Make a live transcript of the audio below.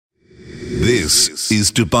This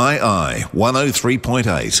is Dubai Eye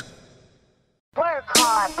 103.8. Work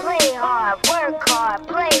hard, play hard, work hard,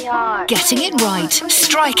 play hard. Getting it right,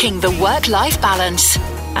 striking the work-life balance.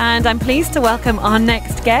 And I'm pleased to welcome our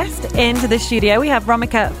next guest into the studio. We have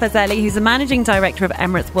Romika Fazeli, who's the Managing Director of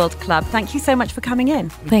Emirates World Club. Thank you so much for coming in.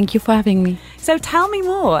 Thank you for having me. So tell me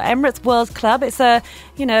more. Emirates World Club, it's a,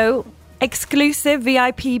 exclusive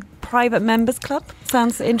VIP private members club.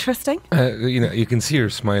 Sounds interesting. You can see her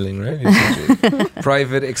smiling, right?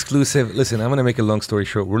 Private, exclusive. Listen, I'm going to make a long story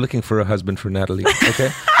short. We're looking for a husband for Natalie, okay?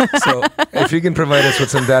 So if you can provide us with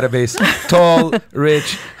some database, tall,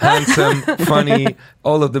 rich, handsome, funny,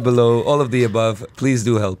 all of the below, all of the above, please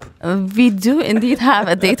do help. We do indeed have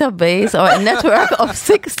a database or a network of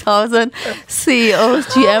 6,000 CEOs,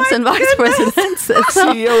 GMs and vice presidents. So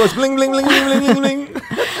CEOs, bling, bling, bling, bling, bling, bling.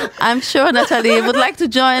 I'm sure Natalie would like to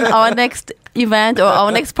join our next event or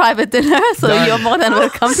our next private dinner, so Done. You're more than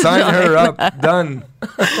welcome to join. Sign her up. Done.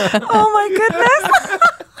 Oh my goodness.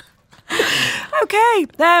 Okay,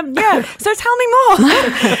 so tell me more.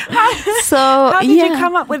 How did you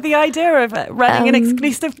come up with the idea of running an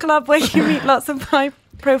exclusive club where you meet lots of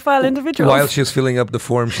high-profile individuals? While she's filling up the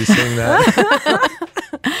form, she's saying that.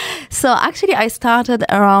 So actually I started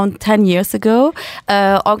around 10 years ago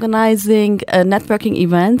organizing networking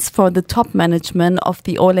events for the top management of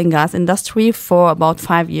the oil and gas industry for about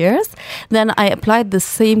 5 years. Then I applied the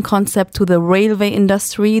same concept to the railway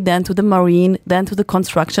industry, then to the marine, then to the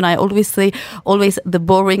construction. I always say the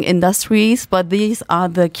boring industries, but these are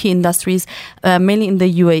the key industries mainly in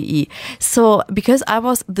the UAE. So because I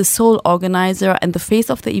was the sole organizer and the face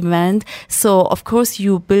of the event, so of course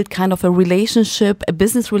you build kind of a relationship, a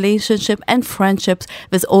business relationship and friendships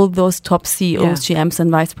with all those top CEOs, GMs and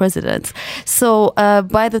vice presidents. So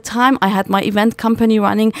by the time I had my event company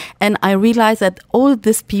running, and I realized that all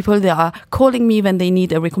these people, they are calling me when they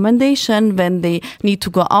need a recommendation, when they need to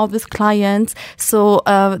go out with clients. So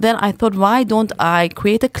then I thought, why don't I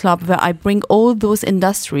create a club where I bring all those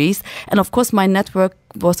industries? And of course my network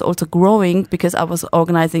was also growing because I was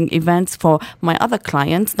organizing events for my other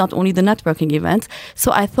clients, not only the networking events.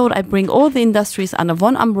 So I thought I'd bring all the industries under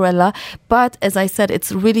one umbrella. But as I said,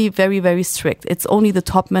 it's really very, very strict. It's only the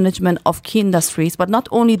top management of key industries, but not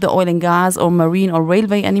only the oil and gas or marine or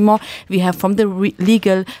railway anymore. We have from the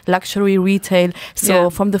legal, luxury, retail, so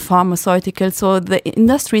from the pharmaceutical. So the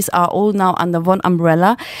industries are all now under one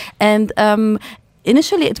umbrella. And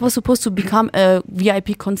initially, it was supposed to become a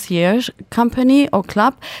VIP concierge company or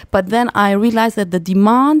club, but then I realized that the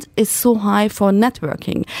demand is so high for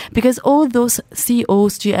networking because all those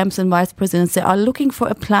CEOs, GMs and vice presidents, they are looking for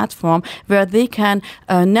a platform where they can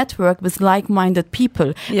network with like-minded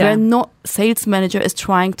people, where no sales manager is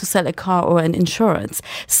trying to sell a car or an insurance.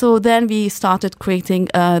 So then we started creating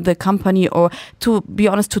the company, or to be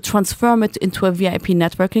honest, to transform it into a VIP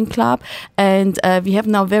networking club. And we have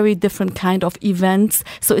now very different kind of events.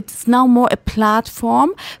 So it's now more a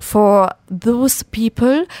platform for those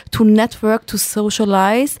people to network, to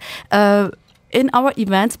socialize, in our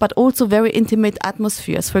events, but also very intimate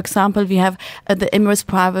atmospheres. For example, we have the Emirates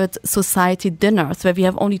Private Society dinners where we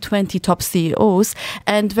have only 20 top CEOs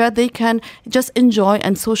and where they can just enjoy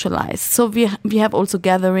and socialize. So we have also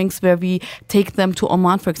gatherings where we take them to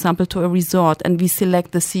Oman, for example, to a resort, and we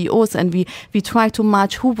select the CEOs and we try to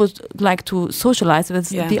match who would like to socialize with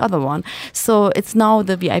the other one. So it's now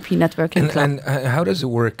the VIP networking club. And how does it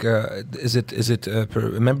work? Is it a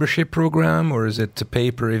membership program, or is it a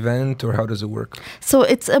pay per event, or how does it work? So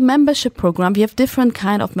it's a membership program. We have different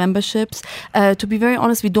kind of memberships. To be very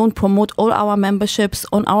honest, we don't promote all our memberships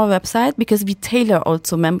on our website because we tailor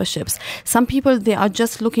also memberships. Some people, they are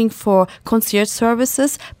just looking for concierge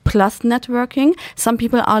services plus networking. Some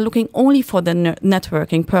people are looking only for the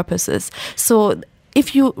networking purposes. So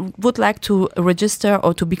if you would like to register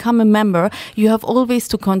or to become a member, you have always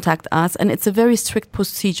to contact us, and it's a very strict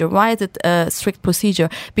procedure. Why is it a strict procedure?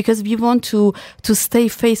 Because we want to stay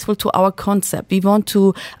faithful to our concept. We want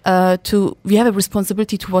we have a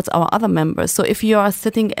responsibility towards our other members. So if you are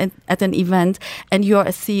sitting at an event and you are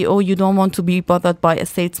a CEO, you don't want to be bothered by a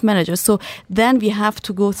sales manager. So then we have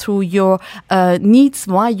to go through your needs,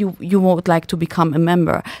 why you would like to become a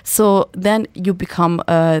member. So then you become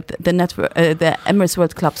the network, the Emirates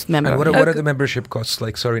World Club's member. And what are the membership costs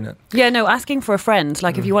like? Sorry, Nat. Yeah, no, asking for a friend.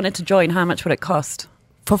 Like if you wanted to join, how much would it cost?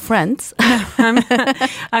 for friends.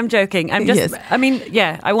 I'm joking. I'm just, I mean,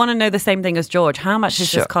 I want to know the same thing as George. How much is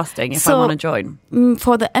this costing if I want to join?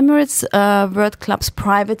 For the Emirates World Club's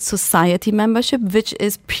private society membership, which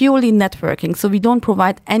is purely networking. So we don't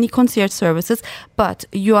provide any concierge services, but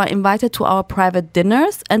you are invited to our private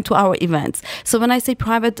dinners and to our events. So when I say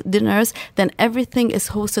private dinners, then everything is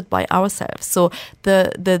hosted by ourselves. So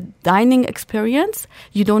the dining experience,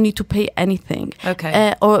 you don't need to pay anything.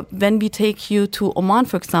 Okay. Or when we take you to Oman,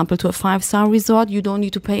 for example, to a 5-star resort, you don't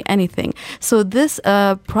need to pay anything. So this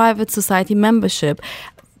private society membership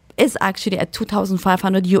is actually at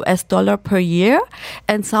 $2,500 per year,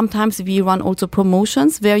 and sometimes we run also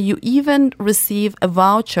promotions where you even receive a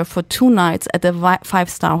voucher for 2 nights at a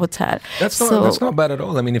 5-star hotel. That's not bad at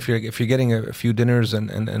all. I mean, if you're getting a few dinners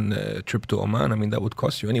and a trip to Oman, I mean that would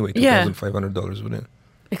cost you anyway $2,500, wouldn't it?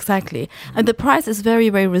 Exactly. And the price is very,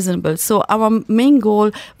 very reasonable. So our main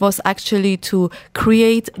goal was actually to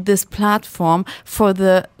create this platform for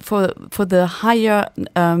the higher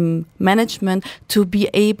management to be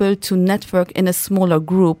able to network in a smaller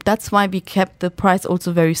group. That's why we kept the price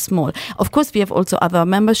also very small. Of course, we have also other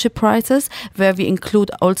membership prices where we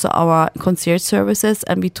include also our concierge services,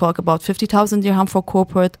 and we talk about 50,000 dirham for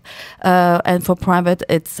corporate, and for private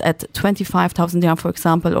it's at 25,000 dirham, for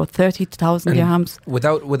example, or 30,000 dirhams.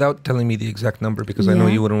 Without telling me the exact number, because I know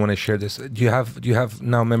you wouldn't want to share this. Do you have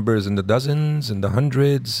now members in the dozens, in the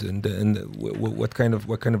hundreds, and what kind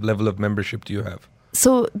of level of membership do you have?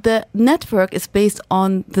 So the network is based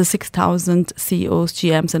on the 6,000 CEOs,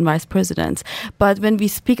 GMs, and vice presidents. But when we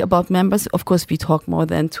speak about members, of course, we talk more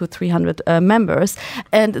than 200-300 members.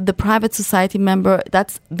 And the private society member,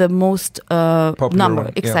 that's the most number.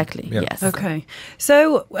 One. Exactly. Yeah. Yes. Okay.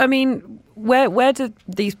 So, I mean, where do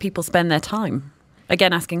these people spend their time?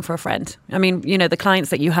 Again, asking for a friend. I mean, the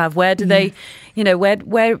clients that you have, where do they,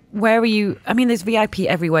 where are you? I mean, there's VIP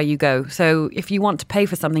everywhere you go. So if you want to pay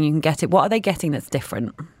for something, you can get it. What are they getting that's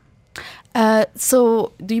different?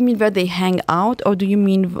 So do you mean where they hang out, or do you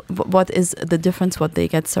mean what is the difference, what they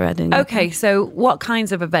get, Sarah? Okay, so what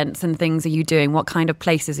kinds of events and things are you doing? What kind of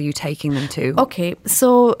places are you taking them to? Okay,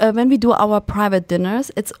 so when we do our private dinners,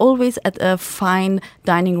 it's always at a fine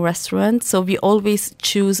dining restaurant. So we always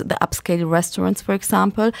choose the upscale restaurants, for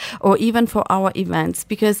example, or even for our events,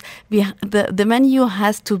 because the menu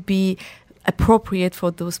has to be appropriate for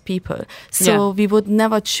those people. So we would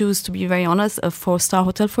never choose, to be very honest, a 4-star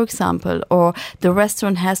hotel, for example, or the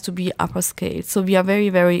restaurant has to be upper scale. So we are very,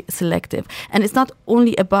 very selective. And it's not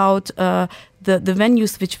only about the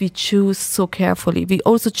venues which we choose so carefully. We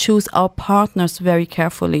also choose our partners very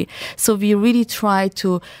carefully. So we really try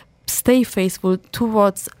to stay faithful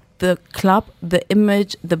towards the club, the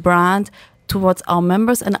image, the brand, towards our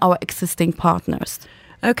members and our existing partners.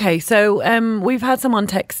 Okay, so we've had someone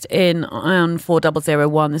text in on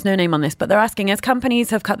 4001. There's no name on this, but they're asking, as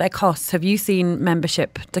companies have cut their costs, have you seen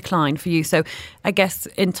membership decline for you? So I guess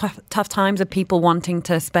in tough times, are people wanting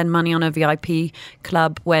to spend money on a VIP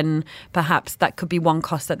club when perhaps that could be one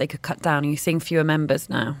cost that they could cut down? Are you seeing fewer members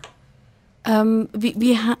now?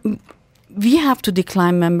 We have to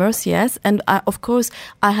decline members, yes. And of course,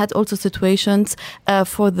 I had also situations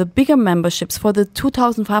for the bigger memberships, for the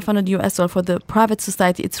 $2,500 for the private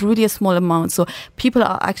society, it's really a small amount. So people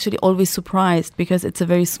are actually always surprised because it's a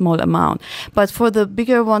very small amount. But for the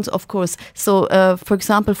bigger ones, of course. So, for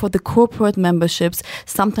example, for the corporate memberships,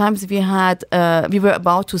 sometimes we were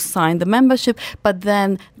about to sign the membership, but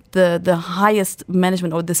then the highest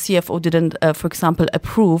management or the CFO didn't, for example,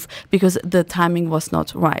 approve because the timing was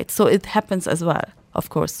not right. So it happens as well, of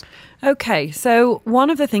course. Okay, so one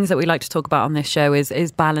of the things that we like to talk about on this show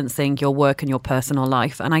is balancing your work and your personal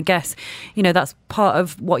life. And I guess, that's part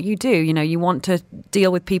of what you do. You want to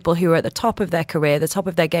deal with people who are at the top of their career, the top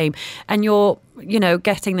of their game, and you're,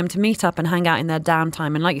 getting them to meet up and hang out in their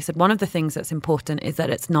downtime. And like you said, one of the things that's important is that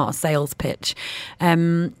it's not a sales pitch.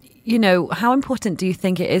 How important do you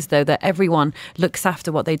think it is, though, that everyone looks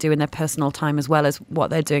after what they do in their personal time as well as what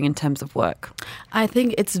they're doing in terms of work? I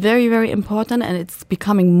think it's very, very important, and it's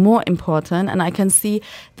becoming more important. And I can see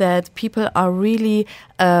that people are really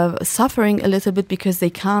suffering a little bit because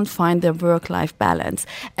they can't find their work-life balance.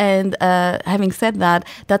 And having said that,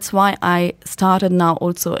 that's why I started now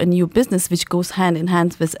also a new business which goes hand in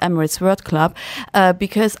hand with Emirates World Club,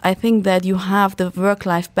 because I think that you have the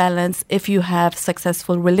work-life balance if you have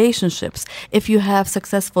successful relationships, if you have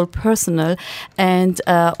successful personal and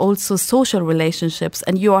also social relationships,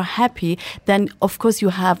 and you are happy, then of course you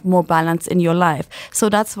have more balance in your life. So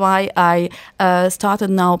that's why I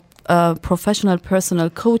started now professional personal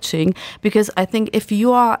coaching, because I think if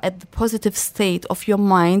you are at the positive state of your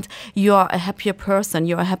mind, you are a happier person.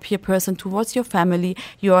 You're a happier person towards your family.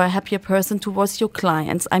 You are a happier person towards your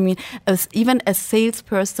clients. I mean, even a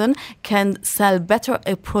salesperson can sell better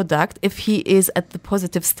a product if he is at the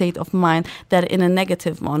positive state of mind than in a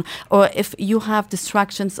negative one. Or if you have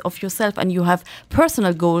distractions of yourself and you have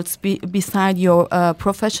personal goals beside your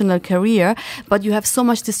professional career, but you have so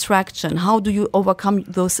much distraction, how do you overcome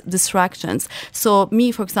those distractions? So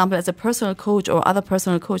me, for example, as a personal coach or other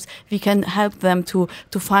personal coach, we can help them to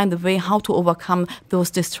find a way how to overcome those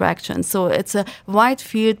distractions. So it's a wide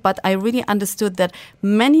field, but I really understood that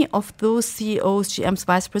many of those CEOs, GMs,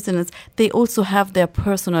 vice presidents, they also have their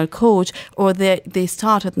personal coach, or they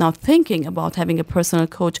started now thinking about having a personal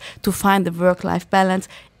coach to find the work-life balance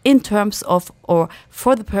in terms of, or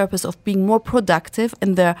for the purpose of being more productive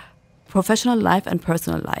in their professional life and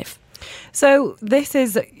personal life. So this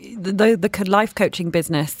is the life coaching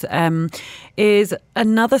business is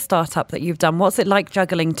another startup that you've done. What's it like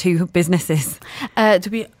juggling two businesses? To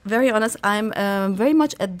be very honest, I'm very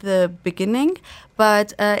much at the beginning,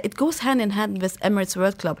 but it goes hand in hand with Emirates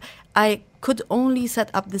World Club. I could only set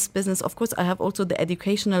up this business. Of course, I have also the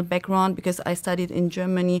educational background because I studied in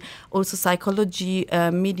Germany, also psychology,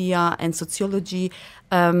 media and sociology,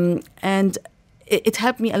 and it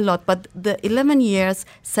helped me a lot. But the 11 years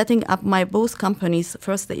setting up my both companies,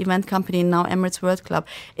 first the event company and now Emirates World Club,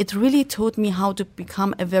 it really taught me how to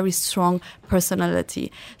become a very strong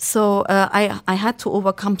personality. So I had to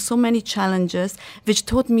overcome so many challenges, which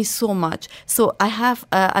taught me so much. So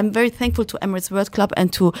I'm very thankful to Emirates World Club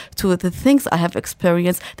and to the things I have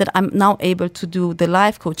experienced that I'm now able to do the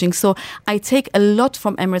life coaching. So I take a lot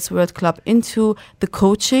from Emirates World Club into the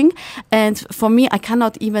coaching. And for me, I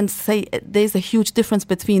cannot even say there's a huge difference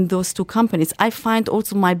between those two companies. I find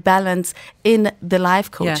also my balance in the life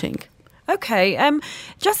coaching. Yeah. Okay,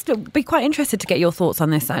 just be quite interested to get your thoughts on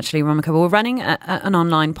this actually, Romika. We're running an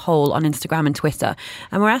online poll on Instagram and Twitter,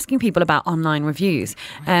 and we're asking people about online reviews.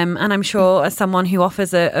 And I'm sure as someone who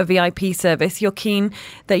offers a VIP service, you're keen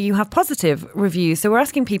that you have positive reviews. So we're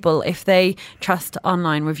asking people if they trust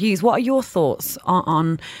online reviews. What are your thoughts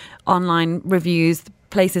on online reviews?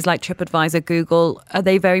 Places like TripAdvisor, Google, are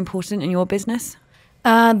they very important in your business?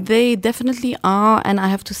 They definitely are, and I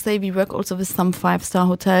have to say we work also with some 5-star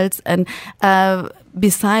hotels, and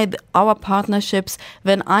beside our partnerships,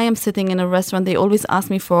 when I am sitting in a restaurant, they always ask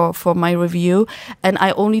me for my review, and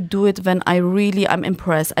I only do it when I'm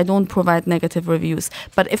impressed. I don't provide negative reviews.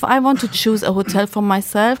 But if I want to choose a hotel for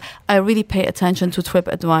myself, I really pay attention to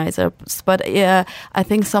TripAdvisor. But I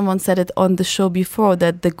think someone said it on the show before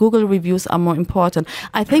that the Google reviews are more important.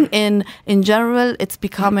 I think in general, it's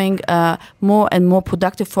becoming more and more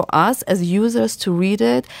productive for us as users to read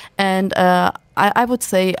it, and I would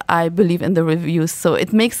say I believe in the reviews, so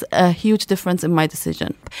it makes a huge difference in my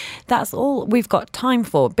decision. That's all we've got time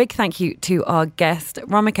for. Big thank you to our guest,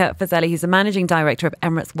 Romika Fazeli, who's the Managing Director of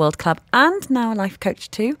Emirates World Club and now a life coach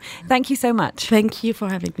too. Thank you so much. Thank you for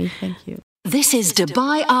having me. Thank you. This is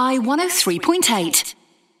Dubai Eye 103.8.